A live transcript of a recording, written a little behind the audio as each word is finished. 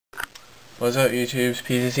What's up, YouTube's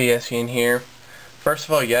PCCSN here. First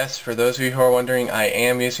of all, yes, for those of you who are wondering, I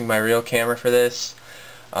am using my real camera for this.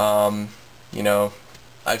 You know,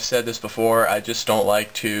 I've said this before, I just don't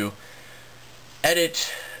like to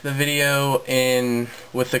edit the video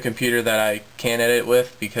with the computer that I can edit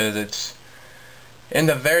with, because it's in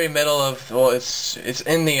the very middle of, well, it's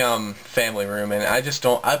in the family room, and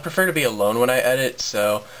I prefer to be alone when I edit.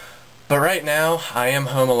 So, but right now I am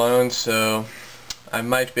home alone, so I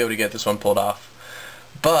might be able to get this one pulled off.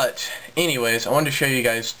 But anyways, I wanted to show you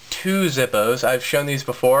guys two Zippos. I've shown these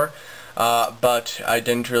before, but I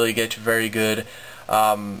didn't really get very good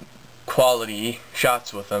quality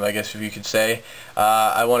shots with them, I guess if you could say.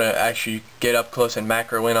 I want to actually get up close and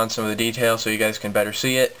macro in on some of the details so you guys can better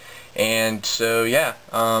see it. And so yeah,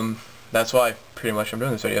 that's why pretty much I'm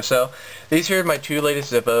doing this video. So these here are my two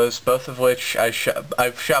latest Zippos, both of which I've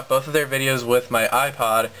shot both of their videos with my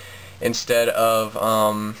iPod instead of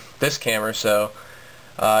this camera. So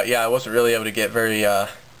yeah, I wasn't really able to get very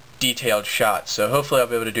detailed shots, so hopefully I'll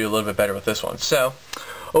be able to do a little bit better with this one. So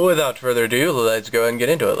without further ado, let's go ahead and get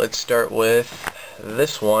into it. Let's start with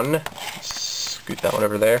this one. Scoot that one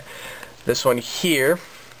over there. This one here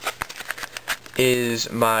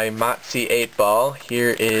is my Mazzi Eightball.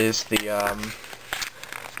 Here is the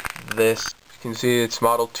this, you can see it's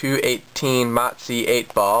model 218 Mazzi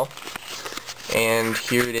Eightball, and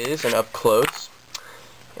here it is and up close.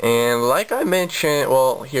 And like I mentioned,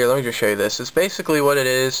 well, here, let me just show you this. It's basically what it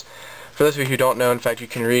is. For those of you who don't know, in fact, you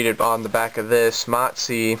can read it on the back of this.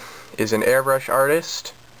 Mazzi is an airbrush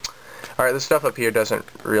artist. Alright, this stuff up here doesn't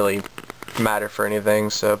really matter for anything,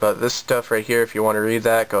 so, but this stuff right here, if you want to read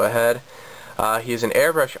that, go ahead. He's an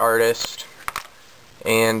airbrush artist,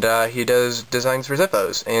 and he does designs for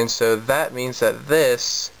Zippos, and so that means that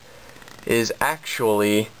this is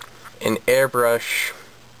actually an airbrush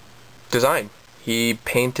design. He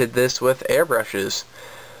painted this with airbrushes,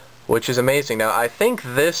 which is amazing. Now, I think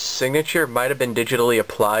this signature might have been digitally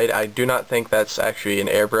applied. I do not think that's actually an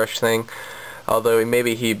airbrush thing, although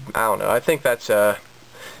maybe I don't know. I think that's a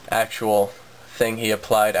actual thing he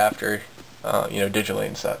applied after, you know, digitally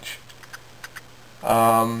and such.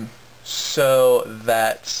 So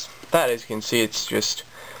that, as you can see, it's just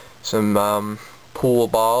some pool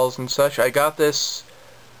balls and such. I got this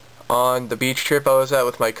on the beach trip I was at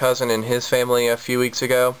with my cousin and his family a few weeks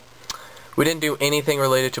ago. We didn't do anything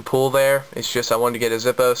related to pool there. It's just I wanted to get a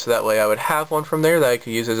Zippo so that way I would have one from there that I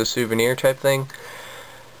could use as a souvenir type thing.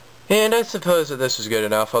 And I suppose that this is good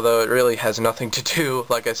enough, although it really has nothing to do,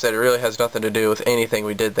 like I said, it really has nothing to do with anything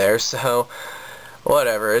we did there, so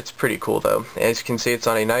whatever. It's pretty cool though. As you can see, it's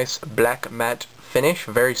on a nice black matte finish,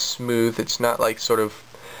 very smooth. It's not like sort of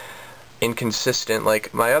inconsistent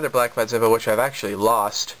like my other black matte Zippo, which I've actually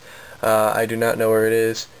lost. I do not know where it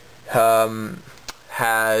is.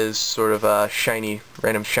 Has sort of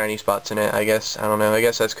random shiny spots in it, I guess. I don't know. I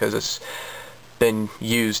guess that's because it's been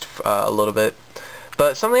used a little bit.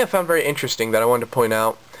 But something I found very interesting that I wanted to point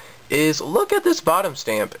out is, look at this bottom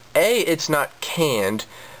stamp. A, it's not canned.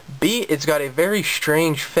 B, it's got a very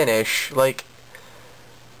strange finish. Like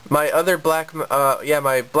my other black,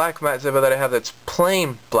 my black matte Zippo that I have that's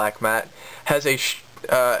plain black matte has a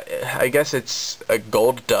I guess it's a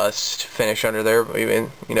gold dust finish under there. Even,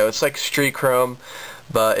 you know, it's like street chrome,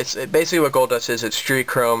 but it's basically what gold dust is. It's street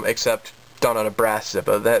chrome except done on a brass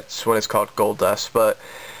Zippo. That's when it's called gold dust. But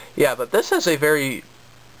yeah, but this has a very,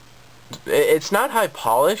 it's not high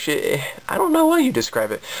polish. I don't know how you describe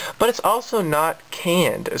it, but it's also not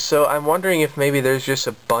canned. So I'm wondering if maybe there's just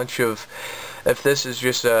a bunch of, if this is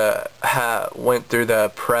just went through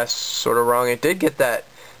the press sort of wrong. It did get that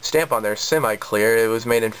stamp on there semi-clear. It was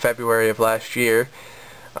made in February of last year.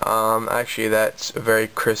 Actually, that's a very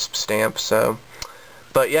crisp stamp. So,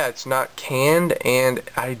 but yeah, it's not canned, and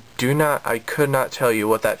I could not tell you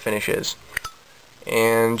what that finish is.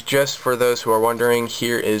 And just for those who are wondering,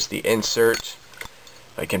 here is the insert.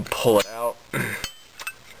 I can pull it out. The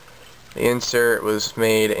insert was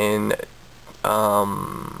made in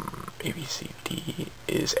ABCD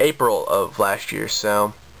is April of last year.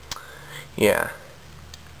 So yeah,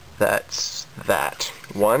 that's that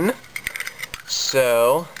one.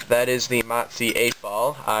 So that is the Mazzi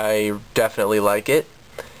Eightball. I definitely like it.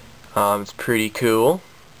 It's pretty cool.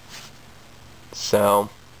 So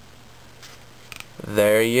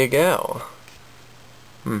there you go.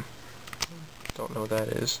 Don't know what that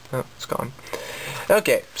is. Oh, it's gone.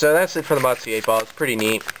 Okay, so that's it for the Mazzi Eightball. It's pretty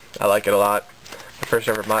neat. I like it a lot. My first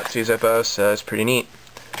ever Mazzi Zippo, so it's pretty neat.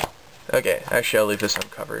 Okay, actually I'll leave this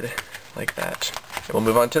uncovered like that. And we'll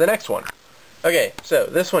move on to the next one. Okay, so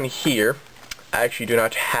this one here, I actually do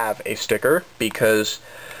not have a sticker because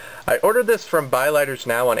I ordered this from Buy Lighters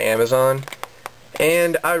Now on Amazon,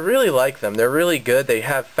 and I really like them. They're really good. They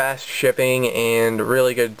have fast shipping and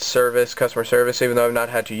really good service, customer service, even though I've not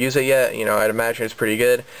had to use it yet. You know, I'd imagine it's pretty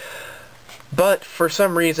good. But for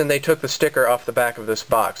some reason they took the sticker off the back of this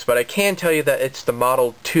box. But I can tell you that it's the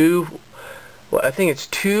model 2, well, I think it's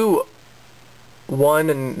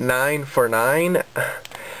 21949.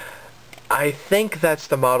 I think that's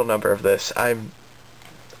the model number of this. I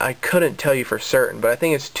couldn't tell you for certain, but I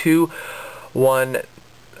think it's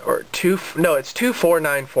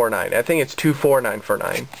 24949. I think it's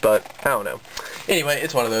 24949, but I don't know. Anyway,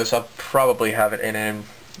 it's one of those. I'll probably have it in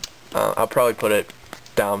I'll probably put it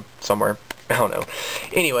down somewhere. I don't know.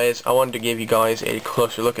 Anyways, I wanted to give you guys a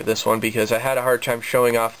closer look at this one because I had a hard time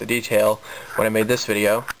showing off the detail when I made this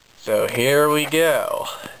video. So here we go.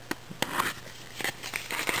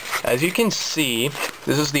 As you can see,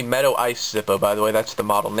 this is the Meadow Ice Zippo, by the way. That's the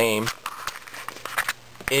model name.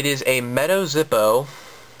 It is a Meadow Zippo.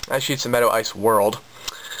 Actually, it's a Meadow Ice World.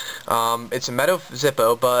 It's a Meadow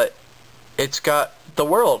Zippo, but it's got the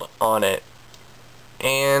world on it.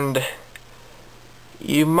 And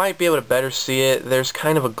you might be able to better see it. There's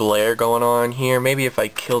kind of a glare going on here. Maybe if I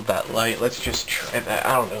killed that light. Let's just try that.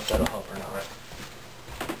 I don't know if that'll help or not.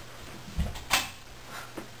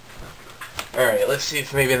 Alright, let's see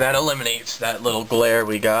if maybe that eliminates that little glare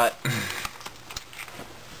we got.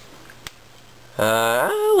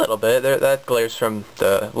 A little bit. That glares from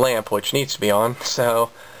the lamp, which needs to be on.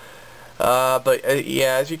 So,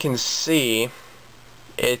 yeah, as you can see,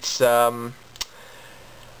 it's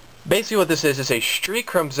basically what this is a street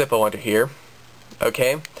chrome Zippo under here,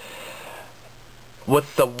 okay,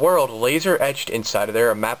 with the world laser etched inside of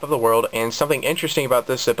there, a map of the world. And something interesting about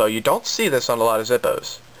this Zippo, you don't see this on a lot of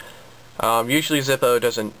Zippos. Usually Zippo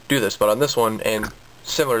doesn't do this, but on this one and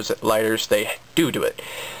similar lighters, they do it.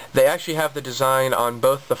 They actually have the design on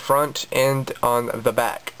both the front and on the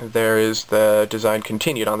back. There is the design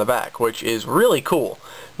continued on the back, which is really cool.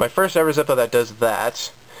 My first ever Zippo that does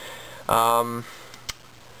that.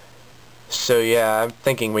 So yeah, I'm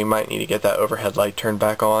thinking we might need to get that overhead light turned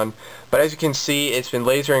back on. But as you can see, it's been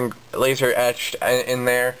laser etched in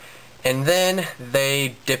there, and then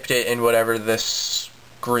they dipped it in whatever this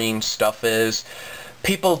green stuff is.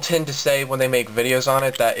 People tend to say when they make videos on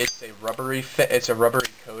it that it's a rubbery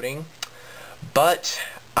coating, but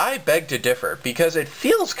I beg to differ because it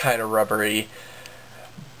feels kind of rubbery.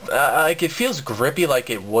 Like it feels grippy, like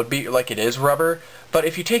it would be, like it is rubber. But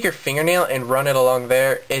if you take your fingernail and run it along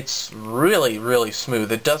there, it's really, really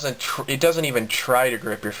smooth. It doesn't even try to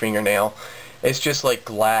grip your fingernail. It's just like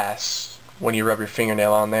glass when you rub your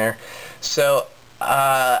fingernail on there. So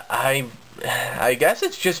I guess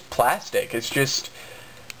it's just plastic. It's just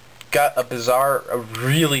got a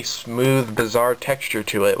really smooth, bizarre texture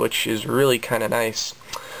to it, which is really kind of nice.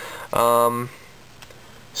 So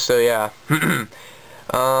yeah.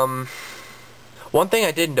 One thing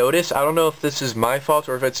I did notice, I don't know if this is my fault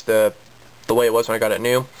or if it's the way it was when I got it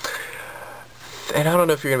new, and I don't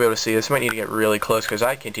know if you're gonna be able to see this. I might need to get really close because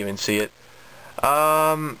I can't even see it.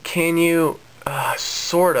 Can you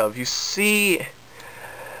sort of, you see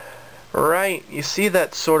that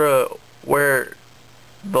sort of where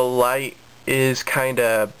the light is kind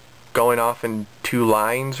of going off in two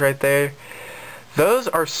lines right there? Those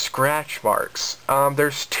are scratch marks.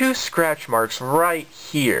 There's two scratch marks right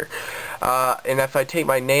here. And if I take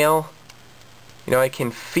my nail, you know, I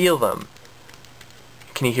can feel them.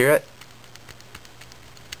 Can you hear it?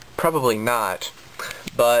 Probably not.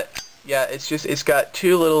 But yeah, it's got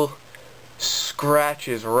two little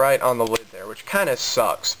scratches right on the lid there, which kind of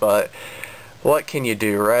sucks, but what can you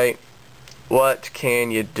do, right? What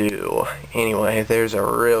can you do? Anyway, there's a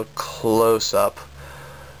real close-up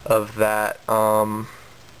of that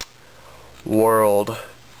world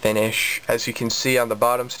finish. As you can see on the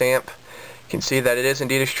bottom stamp, you can see that it is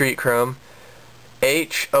indeed a street chrome.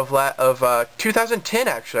 H of 2010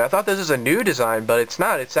 actually. I thought this is a new design, but it's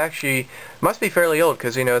not. It's actually, must be fairly old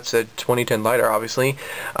because, you know, it's a 2010 lighter, obviously.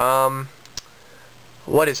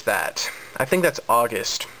 What is that? I think that's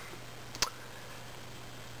August.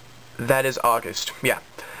 That is August. Yeah.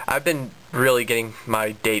 I've been really getting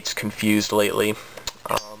my dates confused lately.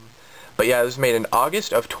 But yeah, it was made in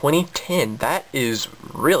August of 2010. That is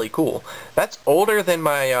really cool. That's older than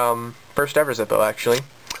my first ever Zippo, actually.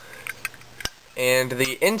 And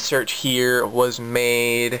the insert here was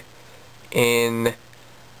made in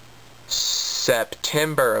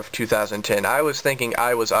September of 2010. I was thinking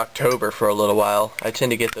I was October for a little while. I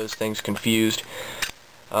tend to get those things confused.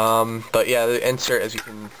 But yeah, the insert, as you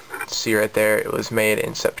can see right there, it was made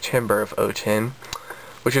in September of 2010.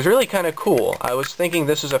 Which is really kind of cool. I was thinking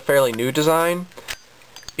this is a fairly new design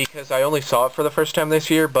because I only saw it for the first time this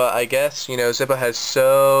year, but I guess, you know, Zippo has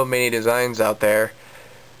so many designs out there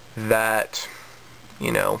that,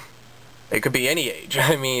 you know, it could be any age.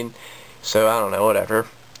 I mean, so I don't know, whatever.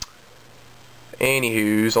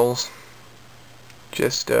 Anywhoozles.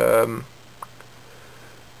 Just,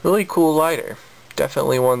 really cool lighter.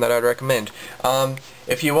 Definitely one that I'd recommend.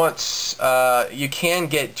 If you want, you can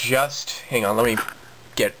get just, hang on, let me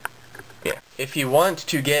get, yeah. If you want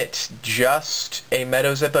to get just a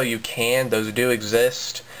Meadow Zippo, you can. Those do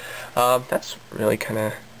exist. That's really kind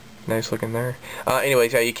of nice looking there.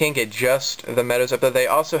 Anyways, yeah, you can get just the Meadow Zippo. They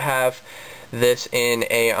also have this in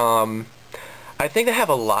a, I think they have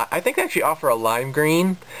I think they actually offer a lime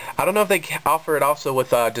green. I don't know if they offer it also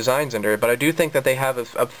with designs under it, but I do think that they have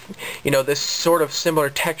you know, this sort of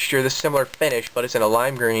similar texture, this similar finish, but it's in a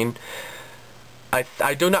lime green. I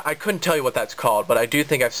couldn't tell you what that's called, but I do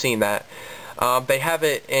think I've seen that. They have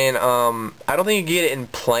it in, I don't think you can get it in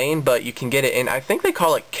plain, but you can get it in, I think they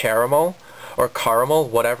call it caramel, or caramel,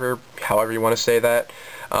 whatever, however you want to say that.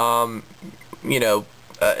 You know,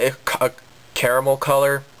 a caramel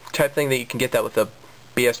color type thing that you can get that with the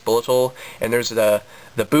BS bullet hole, and there's the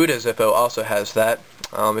Buddha Zippo also has that.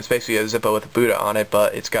 It's basically a Zippo with a Buddha on it,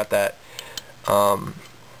 but it's got that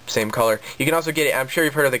same color. You can also get it, I'm sure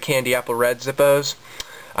you've heard of the candy apple red Zippos.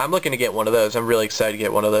 I'm looking to get one of those. I'm really excited to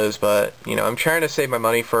get one of those, but you know, I'm trying to save my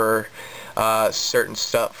money for certain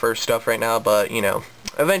stuff right now, but you know,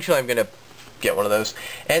 eventually I'm gonna get one of those.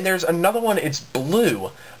 And there's another one, it's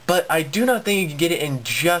blue, but I do not think you can get it in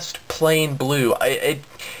just plain blue.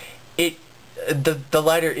 The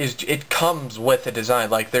lighter is, it comes with a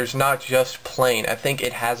design. Like, there's not just plain. I think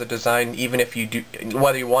it has a design even if you do,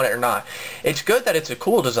 whether you want it or not. It's good that it's a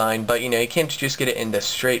cool design, but you know, you can't just get it in the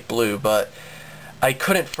straight blue. But I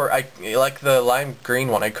couldn't, like the lime green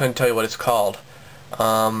one, I couldn't tell you what it's called.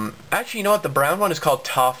 Actually, you know what, the brown one is called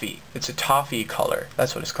toffee. It's a toffee color.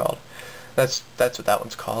 That's what it's called. That's what that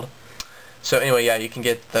one's called. So anyway, yeah, you can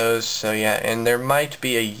get those. So yeah, and there might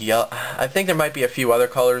be a yellow, I think there might be a few other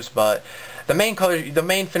colors, but the main colors, the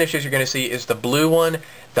main finishes you're going to see is the blue one,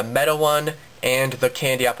 the meadow one, and the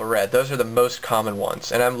candy apple red. Those are the most common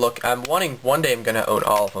ones, and I'm wanting, one day I'm going to own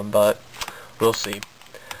all of them, but we'll see.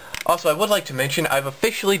 Also, I would like to mention, I've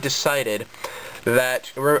officially decided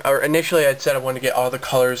that, or initially I'd said I wanted to get all the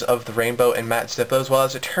colors of the rainbow and matte Zippos. Well,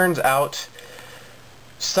 as it turns out,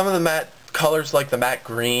 some of the matte colors, like the matte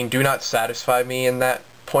green, do not satisfy me in that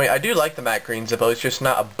point. I do like the matte green Zippo, it's just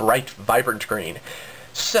not a bright, vibrant green.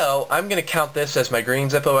 So, I'm going to count this as my green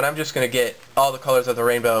Zippo, and I'm just going to get all the colors of the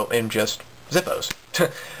rainbow in just Zippos.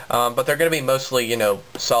 But they're going to be mostly, you know,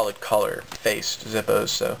 solid color-faced Zippos,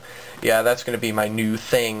 so yeah, that's going to be my new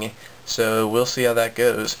thing. So, we'll see how that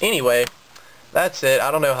goes. Anyway, that's it.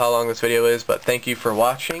 I don't know how long this video is, but thank you for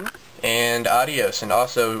watching, and adios. And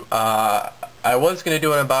also, I was going to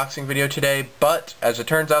do an unboxing video today, but as it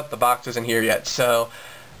turns out, the box isn't here yet, so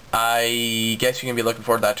I guess you can be looking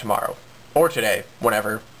forward to that tomorrow. Or today,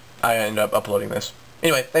 whenever I end up uploading this.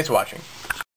 Anyway, thanks for watching.